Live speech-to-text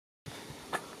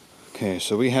Okay,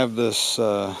 so we have this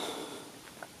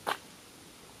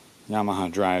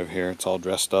Yamaha drive here. It's all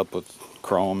dressed up with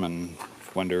chrome and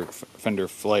fender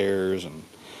flares and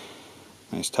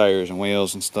nice tires and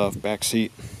wheels and stuff, back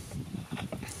seat.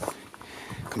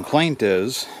 Complaint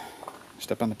is,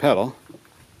 step on the pedal,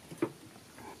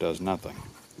 does nothing.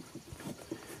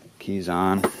 Keys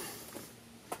on.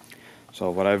 So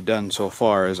what I've done so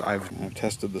far is I've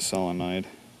tested the solenoid,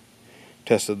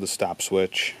 tested the stop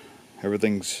switch.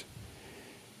 Everything's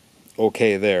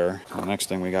okay there. So the next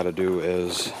thing we got to do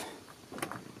is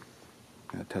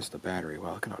test the battery.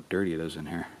 Wow, look at how dirty it is in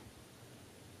here.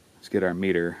 Let's get our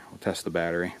meter. We'll test the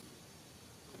battery.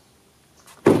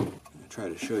 I'll try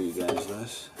to show you guys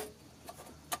this.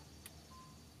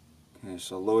 Okay,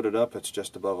 so load it up, it's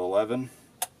just above 11.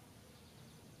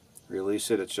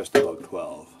 Release it, it's just above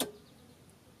 12.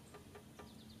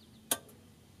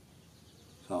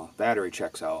 So battery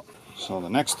checks out. So the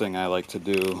next thing I like to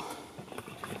do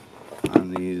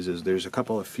on these is there's a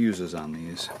couple of fuses on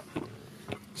these.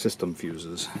 System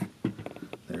fuses.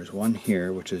 There's one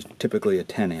here which is typically a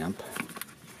 10 amp.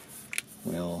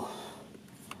 We'll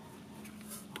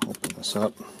open this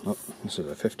up. Oh, this is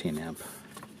a 15 amp.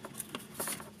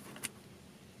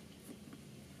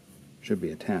 Should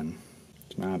be a 10.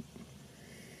 It's not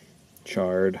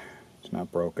charred. It's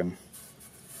not broken.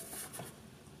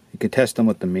 You could test them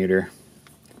with the meter.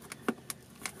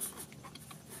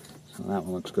 So that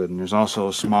one looks good. And there's also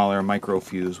a smaller micro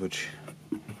fuse which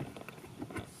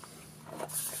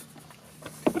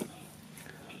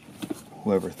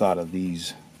whoever thought of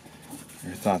these,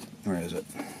 or thought, where is it?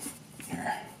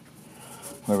 Here.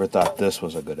 Whoever thought this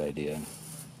was a good idea.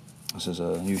 This is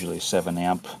a usually 7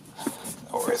 amp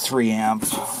or a 3 amp,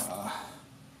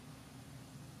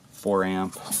 4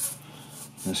 amp.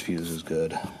 This fuse is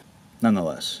good.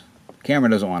 Nonetheless, camera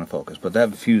doesn't want to focus, but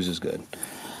that fuse is good.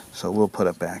 So we'll put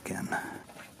it back in.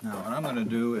 Now what I'm going to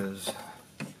do is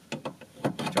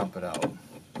jump it out.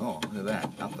 Oh, look at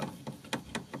that, nothing.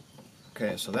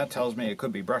 Okay, so that tells me it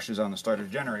could be brushes on the starter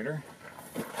generator.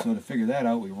 So to figure that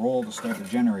out, we roll the starter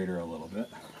generator a little bit.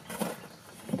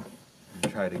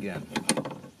 And try it again.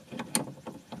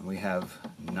 And we have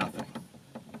nothing.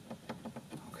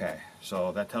 Okay,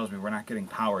 so that tells me we're not getting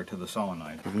power to the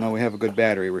solenoid. Even though we have a good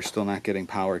battery, we're still not getting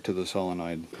power to the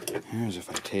solenoid. Here's if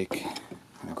I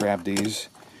grab these.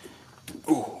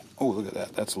 Oh, look at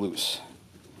that, that's loose.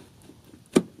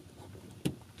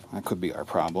 That could be our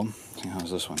problem. See,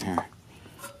 how's this one here?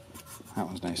 That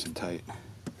one's nice and tight.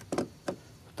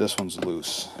 This one's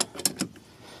loose.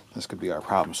 This could be our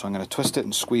problem. So I'm going to twist it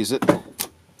and squeeze it.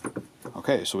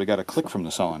 Okay, so we got a click from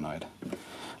the solenoid.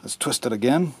 Let's twist it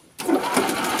again.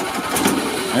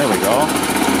 There we go.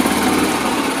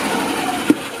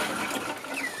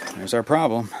 There's our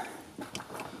problem.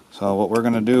 So what we're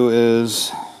going to do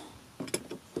is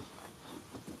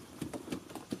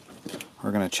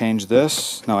we're going to change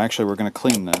this. No, actually we're going to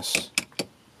clean this.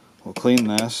 We'll clean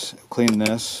this, clean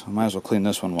this. We might as well clean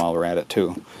this one while we're at it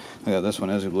too. Yeah, this one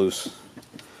is loose.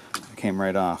 It came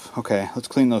right off. Okay, let's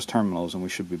clean those terminals and we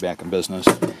should be back in business.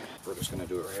 We're just going to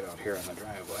do it right out here in the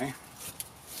driveway.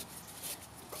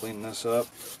 Clean this up.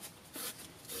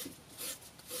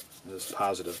 This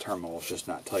positive terminal is just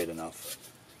not tight enough.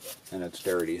 And it's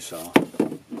dirty, so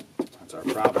that's our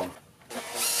problem.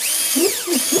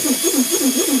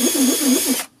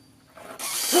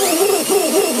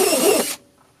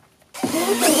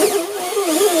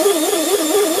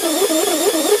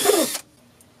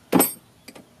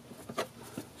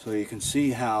 So you can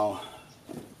see how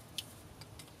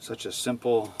such a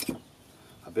simple,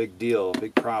 a big deal, a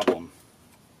big problem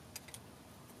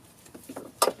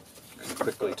can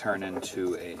quickly turn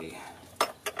into a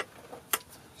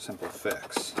simple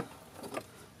fix.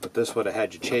 But this would have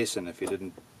had you chasing if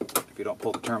you don't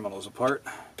pull the terminals apart.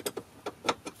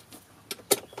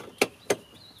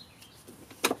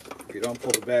 If you don't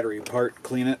pull the battery apart,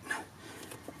 clean it,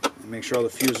 and make sure all the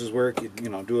fuses work. You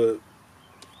know, do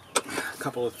a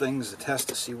couple of things to test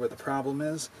to see where the problem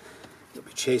is. You'll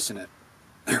be chasing it.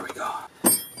 There we go.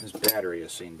 This battery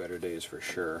has seen better days for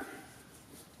sure.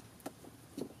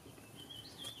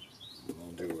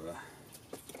 We'll do a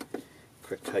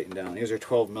quick tighten down. These are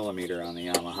 12mm on the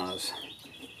Yamahas.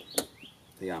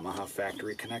 The Yamaha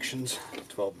factory connections,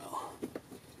 12 mil.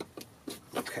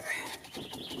 Okay.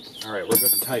 Alright, we're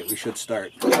good and tight. We should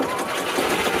start. Okay,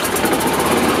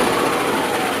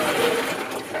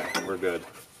 we're good.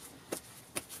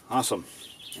 Awesome.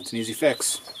 It's an easy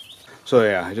fix. So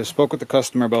yeah, I just spoke with the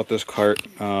customer about this cart.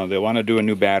 They want to do a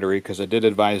new battery because I did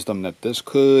advise them that this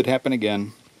could happen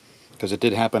again, because it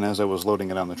did happen as I was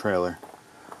loading it on the trailer.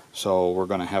 So we're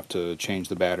going to have to change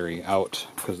the battery out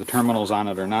because the terminals on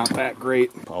it are not that great.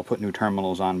 I'll put new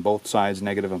terminals on both sides,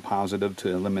 negative and positive, to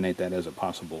eliminate that as a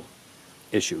possible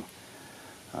issue.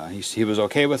 He was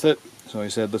okay with it, so he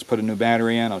said, let's put a new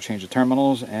battery in, I'll change the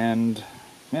terminals, and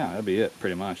yeah, that'll be it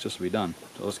pretty much. This will be done.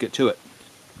 So let's get to it.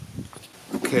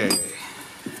 Okay.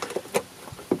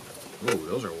 Ooh,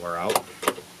 those are wore out.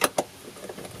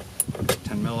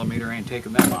 10mm ain't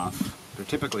taking them off. They're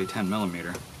typically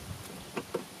 10mm.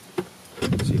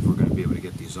 Let's see if we're going to be able to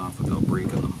get these off without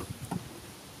breaking them.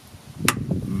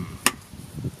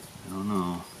 I don't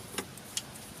know.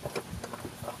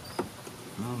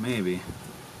 Well, maybe.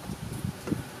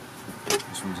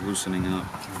 This one's loosening up.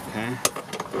 Okay.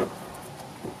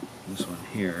 This one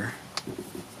here.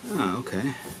 Oh,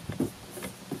 okay.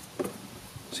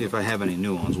 See if I have any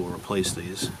new ones. We'll replace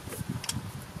these.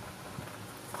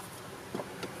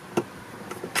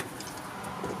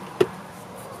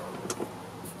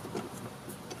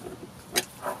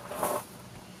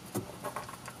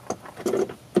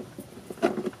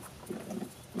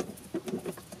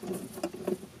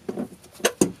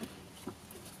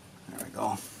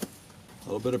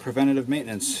 A little bit of preventative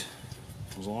maintenance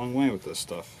goes a long way with this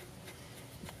stuff.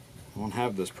 I won't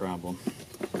have this problem.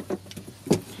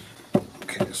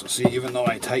 Okay, so see, even though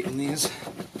I tighten these,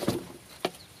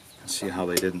 see how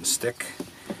they didn't stick?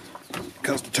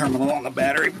 Because the terminal on the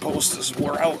battery post is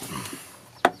wore out.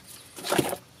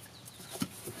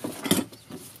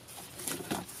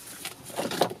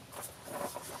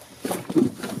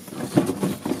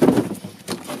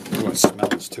 It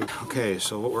smells too. Okay,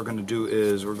 so what we're going to do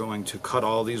is we're going to cut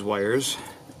all these wires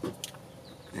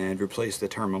and replace the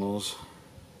terminals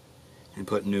and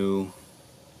put new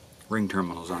ring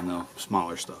terminals on the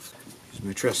smaller stuff. Here's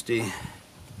my trusty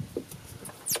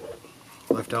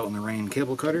left out in the rain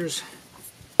cable cutters.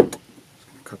 Just going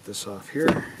to cut this off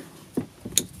here.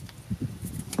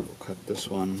 We'll cut this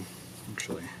one.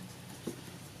 Actually,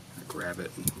 grab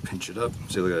it and pinch it up.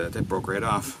 See, look at that. That broke right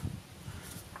off.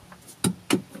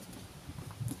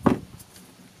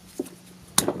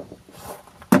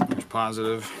 There's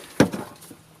positive.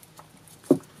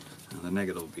 And the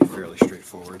negative will be fairly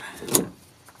straightforward.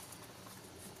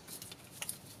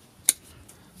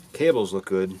 Cables look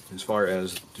good as far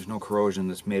as there's no corrosion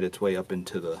that's made its way up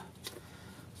into the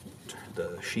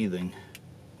sheathing.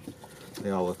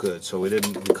 They all look good, so we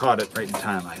caught it right in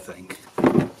time, I think.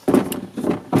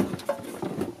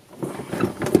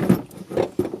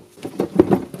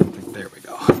 There we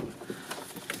go.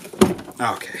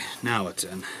 Okay, now it's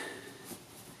in.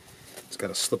 It's got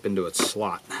to slip into its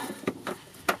slot.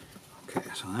 Okay,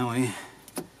 so now we get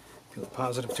the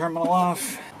positive terminal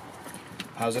off.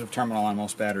 Positive terminal on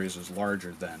most batteries is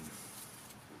larger than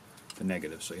the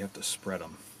negative, so you have to spread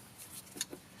them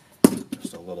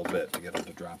just a little bit to get them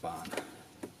to drop on.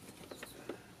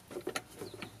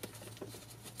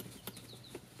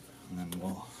 And then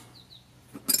we'll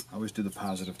always do the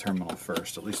positive terminal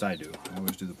first, at least I do. I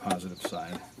always do the positive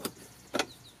side.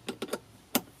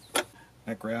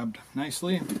 That grabbed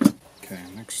nicely. Okay,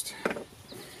 next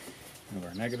we have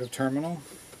our negative terminal.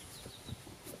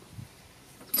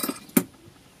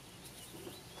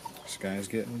 Sky's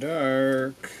getting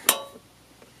dark.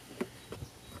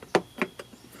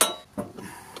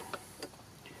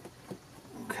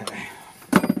 Okay,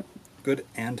 good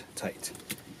and tight.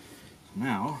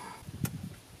 Now,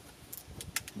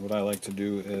 what I like to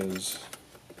do is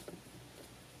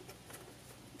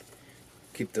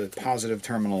keep the positive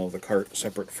terminal of the cart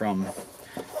separate from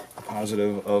the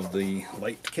positive of the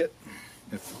light kit,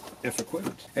 if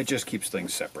equipped. It just keeps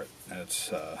things separate.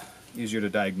 It's easier to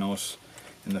diagnose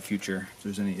in the future if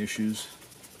there's any issues.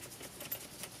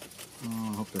 Oh,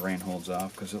 I hope the rain holds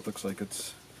off because it looks like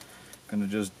it's going to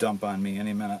just dump on me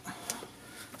any minute.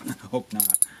 Hope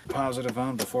not. Positive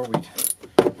on before we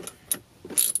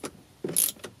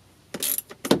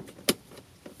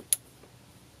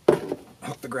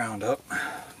hook the ground up.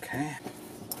 Okay,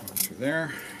 through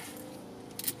there,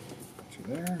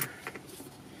 through there.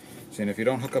 See, and if you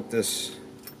don't hook up this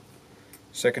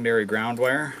secondary ground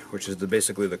wire, which is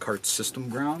basically the cart's system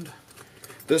ground,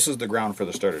 this is the ground for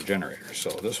the starter generator. So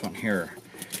this one here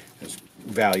is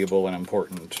valuable and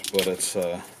important, but it's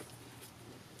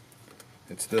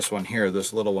this one here,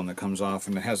 this little one that comes off,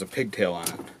 and it has a pigtail on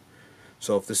it.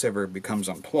 So if this ever becomes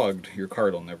unplugged, your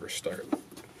cart will never start.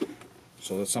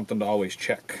 So that's something to always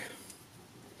check,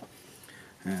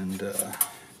 and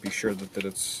be sure that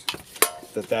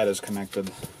that is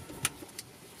connected.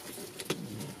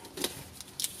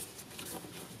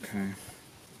 Okay,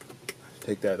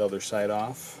 take that other side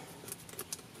off.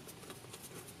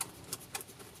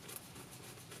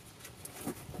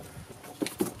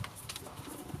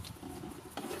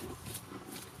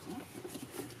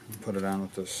 put it on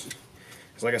with this.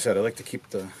 Because like I said, I like to keep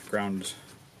the ground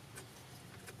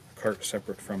cart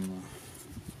separate from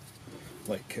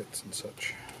the light kits and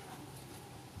such.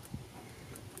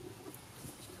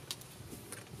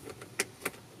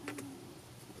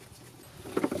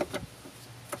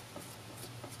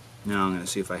 Now I'm going to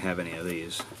see if I have any of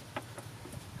these.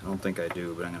 I don't think I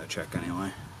do, but I'm going to check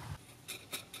anyway.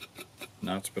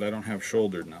 Nuts, but I don't have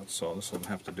shouldered nuts, so this will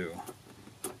have to do.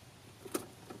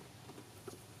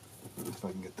 If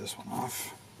I can get this one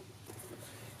off.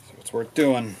 So it's worth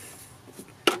doing.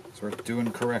 It's worth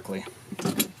doing correctly.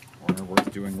 Or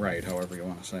worth doing right, however you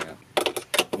want to say it.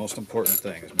 The most important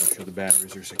thing is make sure the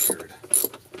batteries are secured.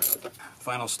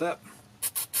 Final step.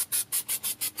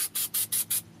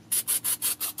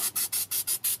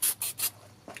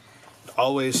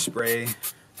 Always spray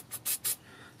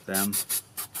them.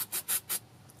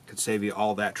 Could save you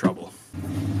all that trouble.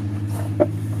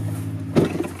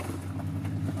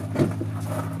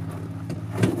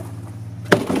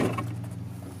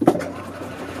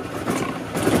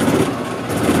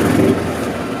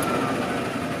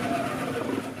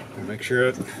 Make sure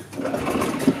it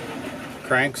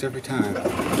cranks every time.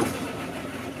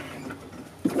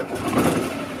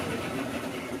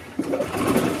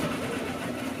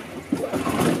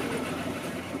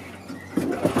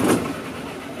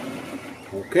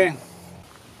 Okay.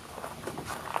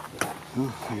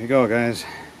 Well, there you go, guys.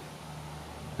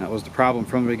 That was the problem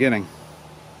from the beginning.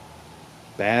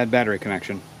 Bad battery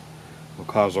connection will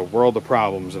cause a world of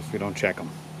problems if we don't check them.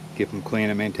 Keep them clean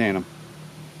and maintain them.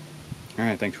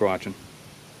 Alright, thanks for watching.